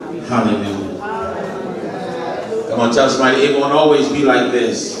Hallelujah. Come on, tell somebody, it won't always be like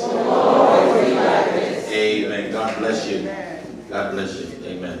this. Amen. God bless you. God bless you.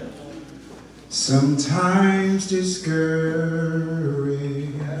 Amen. Sometimes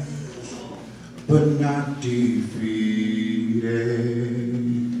discouraged, but not defeated.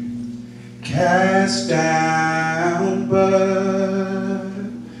 Cast down, but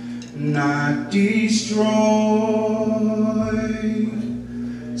not destroyed.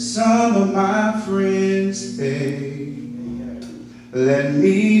 Some of my friends, they let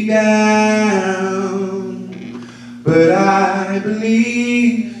me down, but I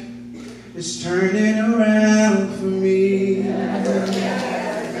believe it's turning around for me.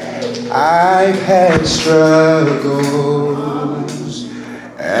 I've had struggles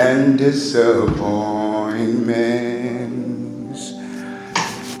and disappointments.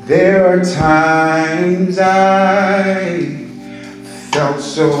 There are times I felt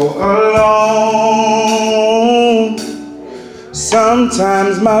so alone.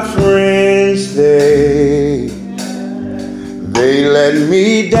 Sometimes my friends, they let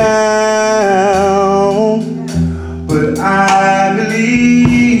me down, but I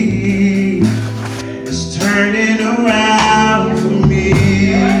believe it's turning around for me,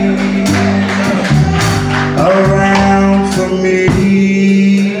 around for me,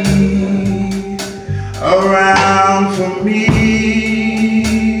 around for me,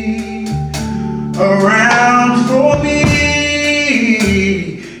 around for me.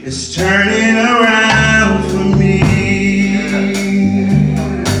 It's turning around for me.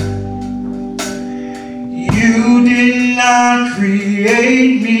 You did not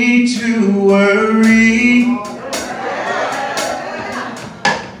create me to worry.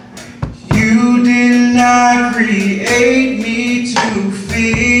 You did not create me to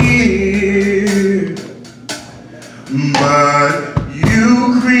fear. But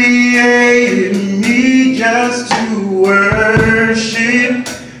you created me just to worship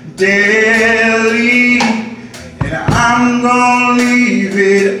daily. And I'm gonna leave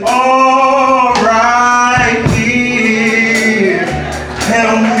it all right here.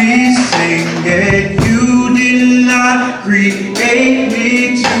 Help me sing it. You did not create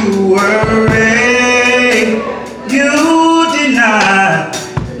me to worry. You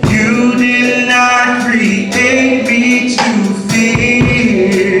did not create me to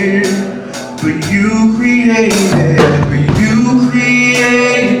fear. But you created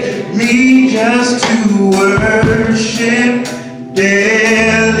me just to worship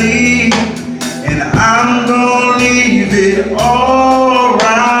daily. And I'm gonna leave it all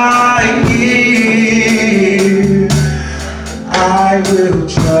right here. I will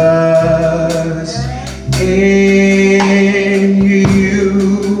trust in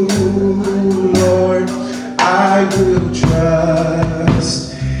you, Lord. I will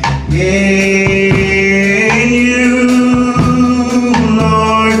trust in you,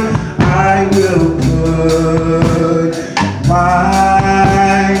 Lord. I will put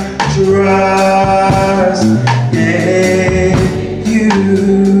my trust in you.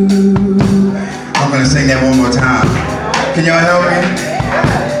 I'm going to sing that one more time. Can y'all help me?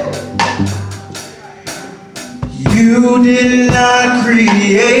 You did not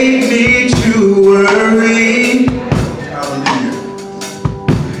create me to worry. Hallelujah.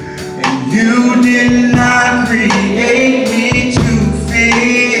 And you did not create me to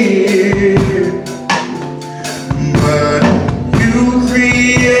fear. But you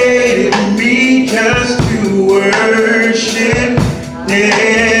created me just to worship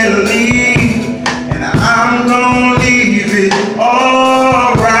daily. And I'm gonna leave it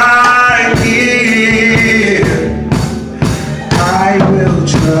all right here. I will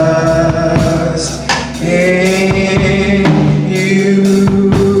trust in you,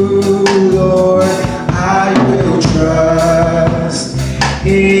 Lord. I will trust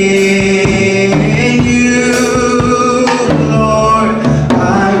in you, Lord. I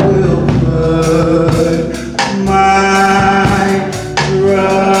will put my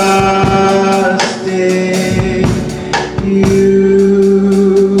trust in you.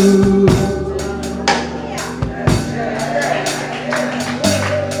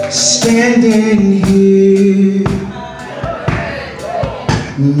 Standing here,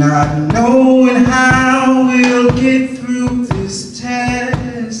 not knowing how we'll get through this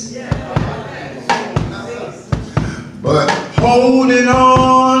test, but holding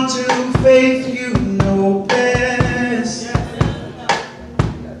on to faith you know best.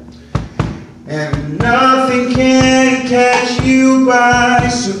 And nothing can catch you by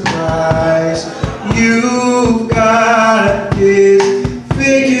surprise. You've got this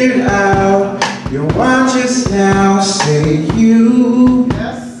figured out. You watch us now, say you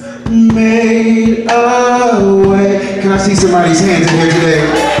made a way. Can I see somebody's hands in here today?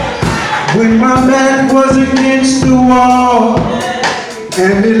 When my back was against the wall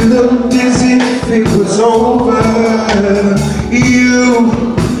and it looked as if it was over, you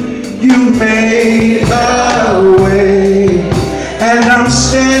made a way. And I'm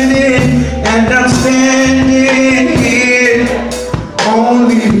standing here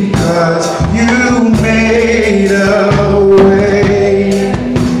only because you made a way.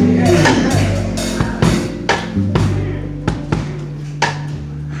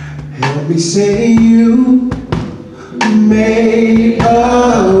 Help me say you made a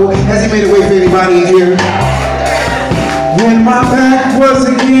way. Has he made a way for anybody in here? When my back was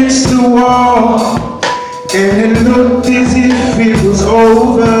against the wall and it looked as if it was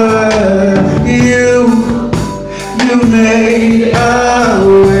over, you made a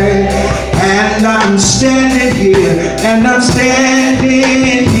way. And I'm standing here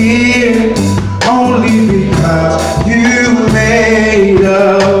only because you made a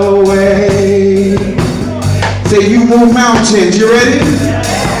way. Say you move mountains, you ready?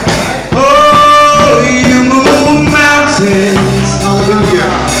 Oh, you move mountains,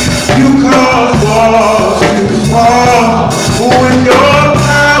 hallelujah. You cause walls to fall with your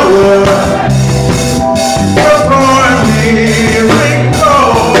power. Perform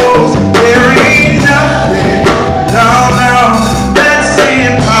miracles. There ain't nothing, no, that's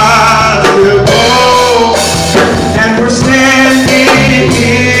impossible. And we're standing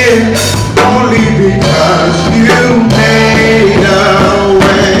here only because you made a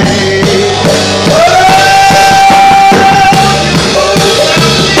way.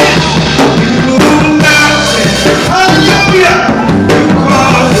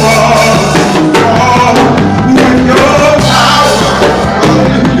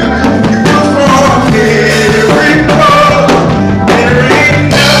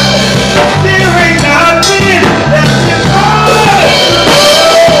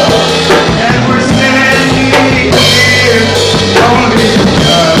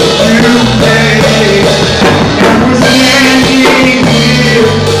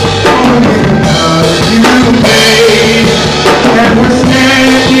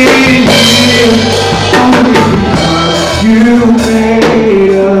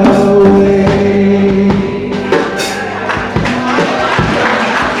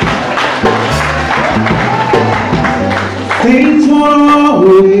 Things won't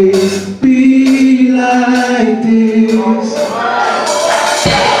always be like this.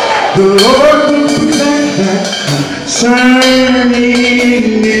 The Lord will perfect that concerning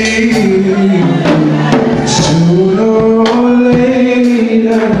me. Sooner or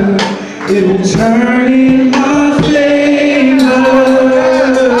later, it will turn in my favor.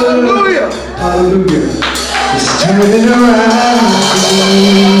 Hallelujah! Hallelujah! It's turning around for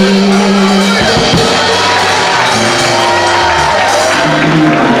me.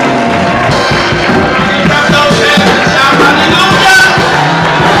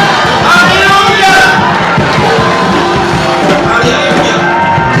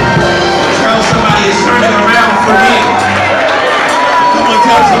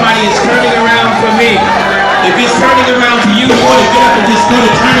 It's turning around for me. If it's turning around for you, you want to get up and just go to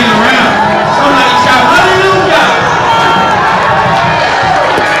turning around. Somebody shout, hallelujah!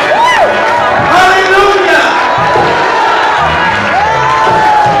 Hallelujah!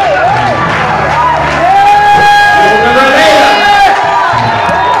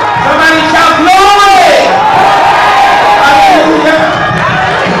 Somebody shout, glory! Hallelujah!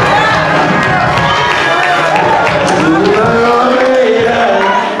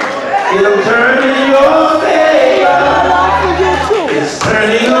 It'll turn in your favor. It's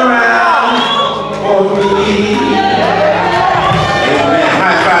turning around for me. Amen.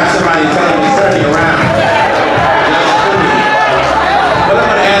 High five somebody, tell them it's turning around. Just for me. But I'm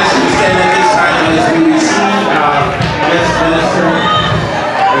going to ask you to stand at this time as we receive our guest minister.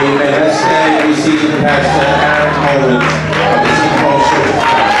 Amen. Let's stand and receive Pastor Aaron Holden of the St. Paul Church.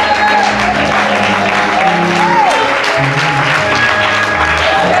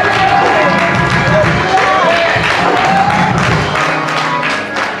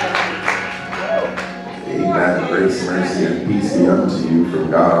 Grace, mercy, and peace be unto you from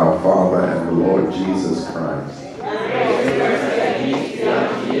God our Father and the Lord Jesus Christ. Grace, mercy, and peace be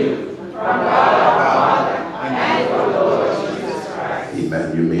unto you from God our Father and the Lord Jesus Christ. Amen.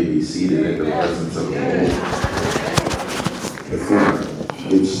 You may be seated in the presence of the Lord. Before we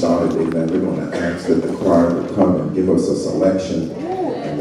get started, amen, we're going to ask that the choir will come and give us a selection